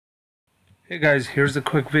Hey guys, here's a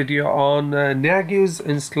quick video on Nagios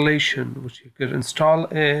installation, which you could install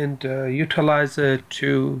and utilize it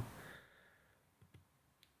to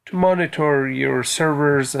monitor your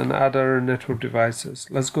servers and other network devices.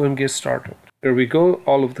 Let's go and get started. There we go.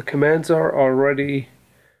 All of the commands are already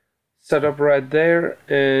set up right there,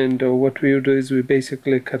 and what we do is we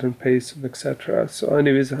basically cut and paste and etc. So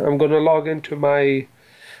anyways, I'm gonna log into my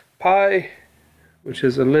Pi, which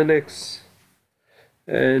is a Linux,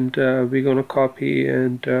 and we're going to copy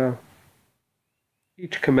and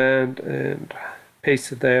each command and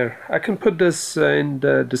paste it there. I can put this in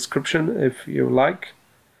the description if you like,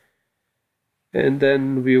 and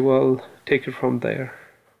then we will take it from there.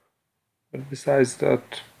 But besides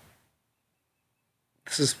that,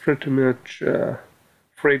 this is pretty much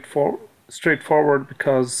straightforward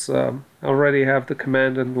because I already have the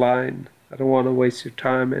command in line. I don't want to waste your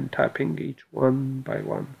time in typing each one by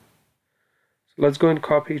one. So let's go and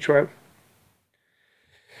copy each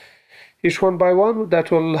one by one. That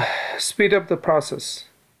will speed up the process.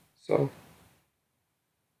 So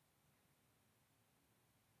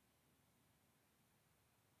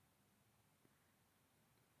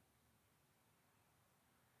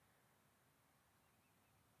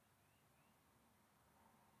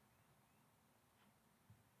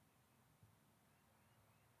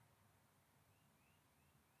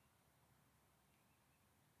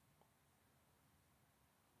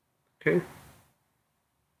okay.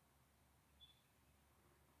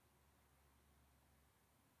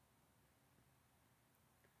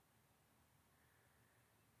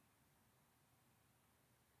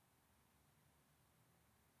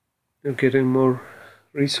 We're getting more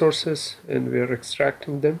resources and we are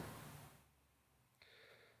extracting them,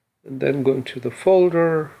 and then going to the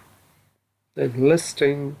folder, then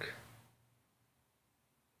listing,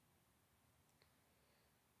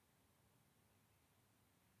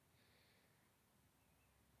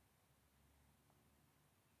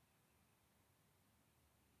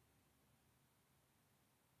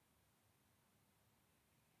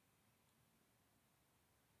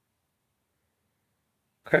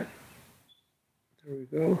 okay, there we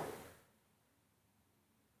go.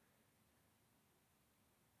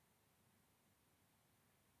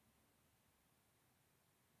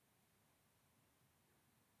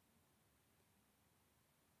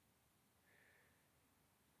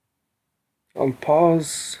 I'll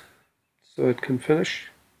pause so it can finish.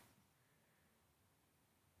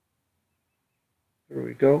 There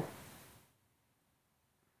we go.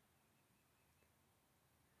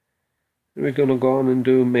 And we're gonna go on and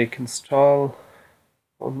do make install.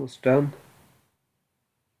 Almost done.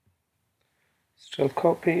 Still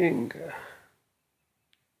copying.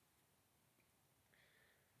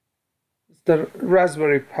 It's the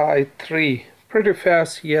Raspberry Pi 3. Pretty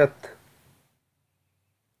fast, yet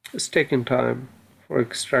it's taking time for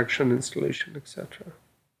extraction, installation, etc.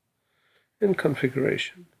 and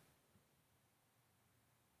configuration.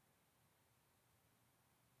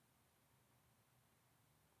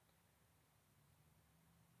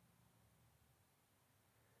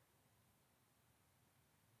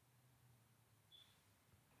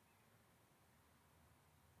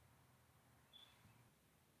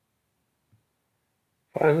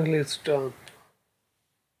 Finally, it's done.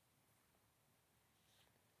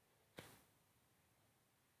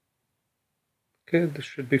 Okay, this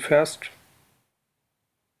should be fast.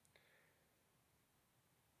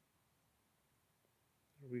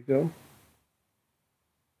 There we go.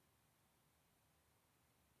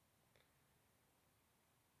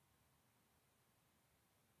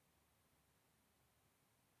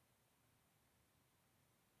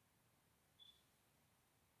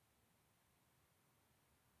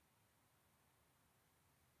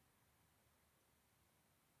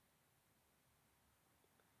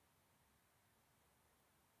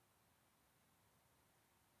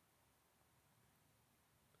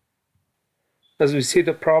 As we see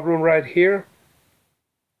the problem right here,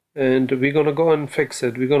 and we're gonna go and fix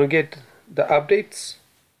it. We're gonna get the updates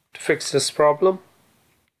to fix this problem.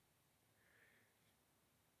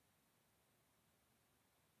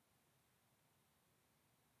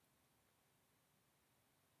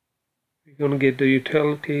 We're gonna get the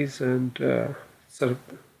utilities and set up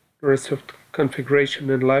the rest of the configuration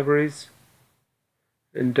and libraries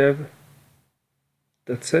and dev.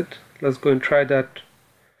 That's it. Let's go and try that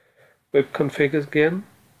web config again.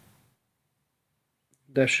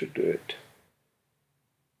 That should do it.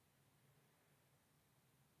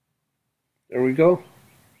 There we go.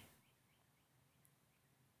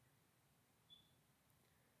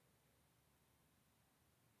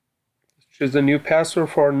 Choose a new password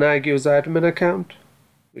for Nagios admin account,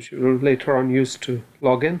 which you will later on use to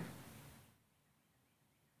log in.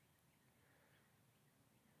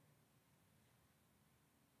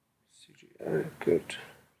 Good.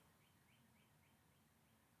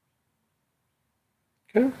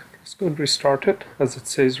 Okay, let's go and restart it as it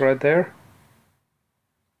says right there.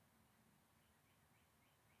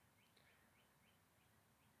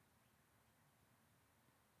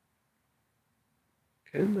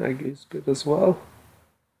 Okay, Nagios is good as well.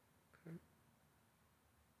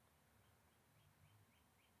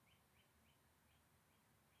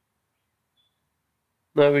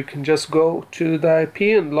 Now we can just go to the IP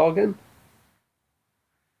and log in.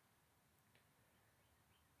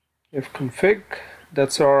 If config,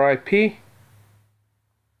 that's our IP.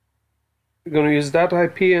 We're going to use that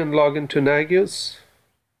IP and log into Nagios.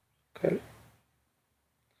 Okay.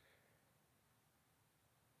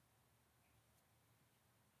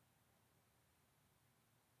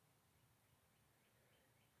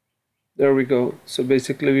 There we go. So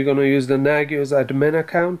basically we're going to use the Nagios admin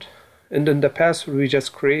account and then the password we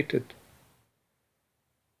just created.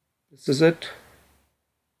 This is it.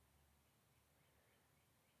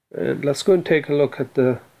 And let's go and take a look at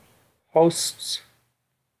the hosts.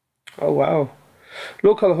 Oh wow.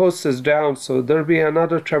 Localhost is down, so there'll be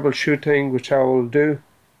another troubleshooting which I will do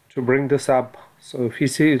to bring this up. So if you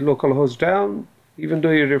see localhost down, even though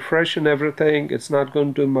you refresh and everything, it's not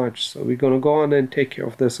going to do much. So we're going to go on and take care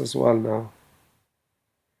of this as well now.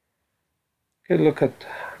 Okay, look at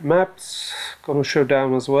maps, going to show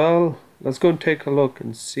down as well. Let's go and take a look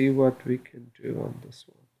and see what we can do on this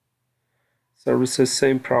one. Services,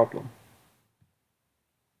 same problem.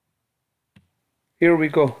 Here we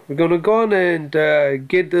go. We're going to go on and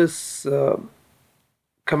get this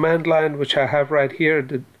command line which I have right here,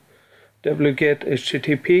 the wget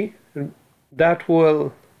http, and that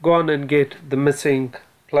will go on and get the missing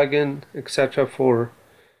plugin, etc. for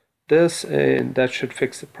this, and that should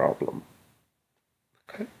fix the problem.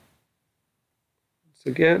 Okay. Once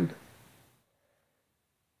again.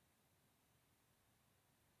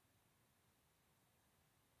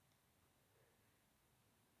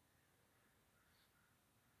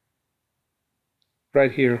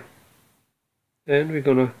 Right here, and we're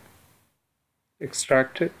gonna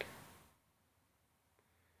extract it.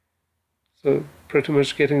 So pretty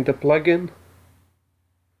much getting the plugin.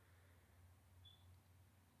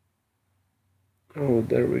 Oh,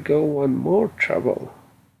 there we go, one more trouble.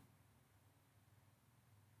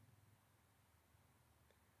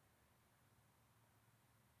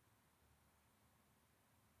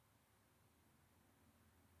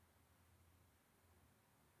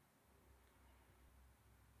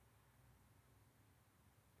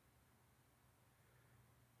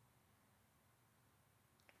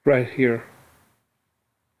 Right here.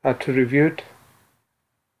 Had to review it.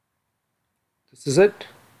 This is it.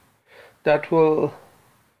 That will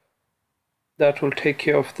take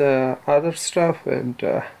care of the other stuff, and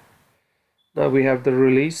now we have the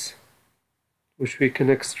release which we can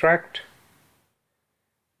extract.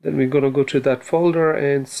 Then we're going to go to that folder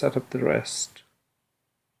and set up the rest,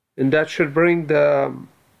 and that should bring the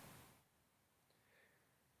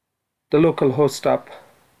local host up.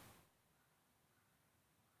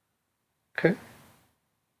 Okay.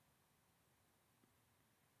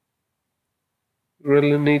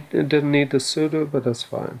 It didn't need the sudo, but that's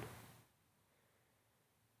fine,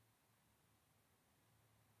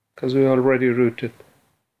 because we already rooted.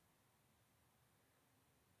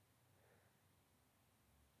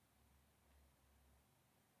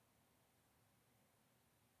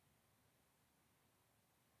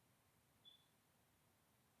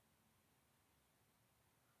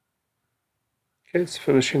 Okay, it's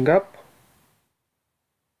finishing up.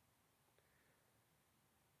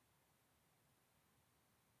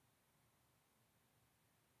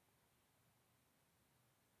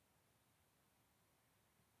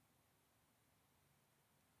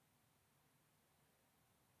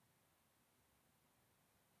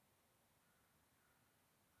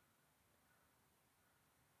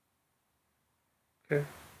 Okay.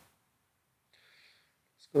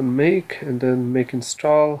 Let's go and make, and then make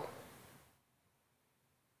install.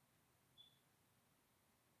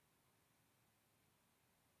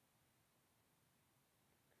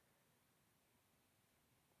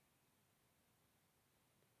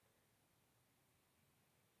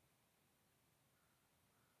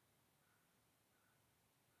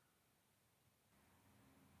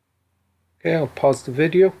 Okay, I'll pause the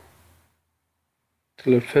video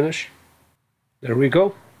till it finishes. There we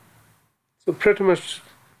go. So pretty much,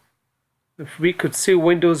 if we could see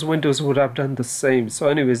Windows would have done the same. So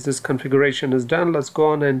anyways, this configuration is done. Let's go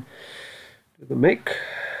on and do the make.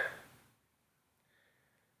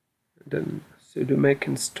 And then sudo make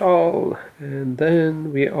install, and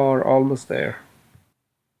then we are almost there.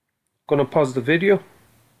 Gonna pause the video.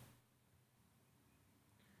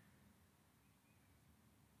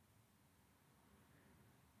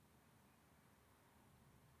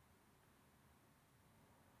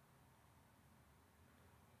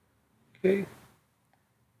 Okay,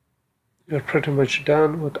 you're pretty much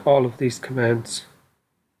done with all of these commands.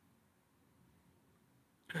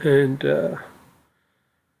 And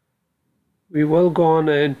we will go on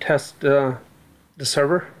and test the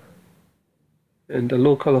server, and the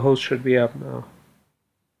local host should be up now.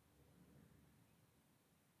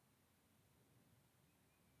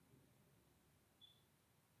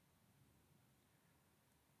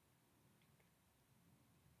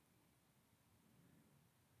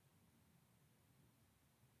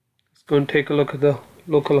 Let's go and take a look at the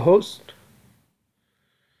local host.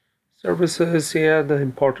 Services, yeah, the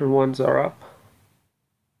important ones are up.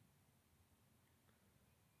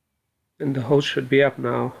 And the host should be up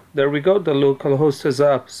now. There we go, the local host is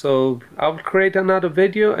up. So I'll create another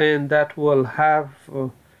video, and that will have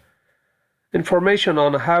information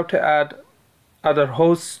on how to add other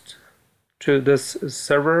hosts to this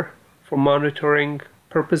server for monitoring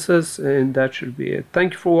purposes, and that should be it.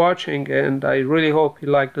 Thank you for watching, and I really hope you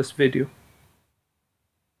like this video.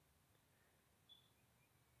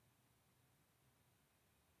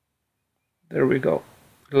 There we go.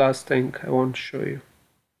 Last thing I want to show you.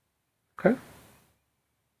 Okay.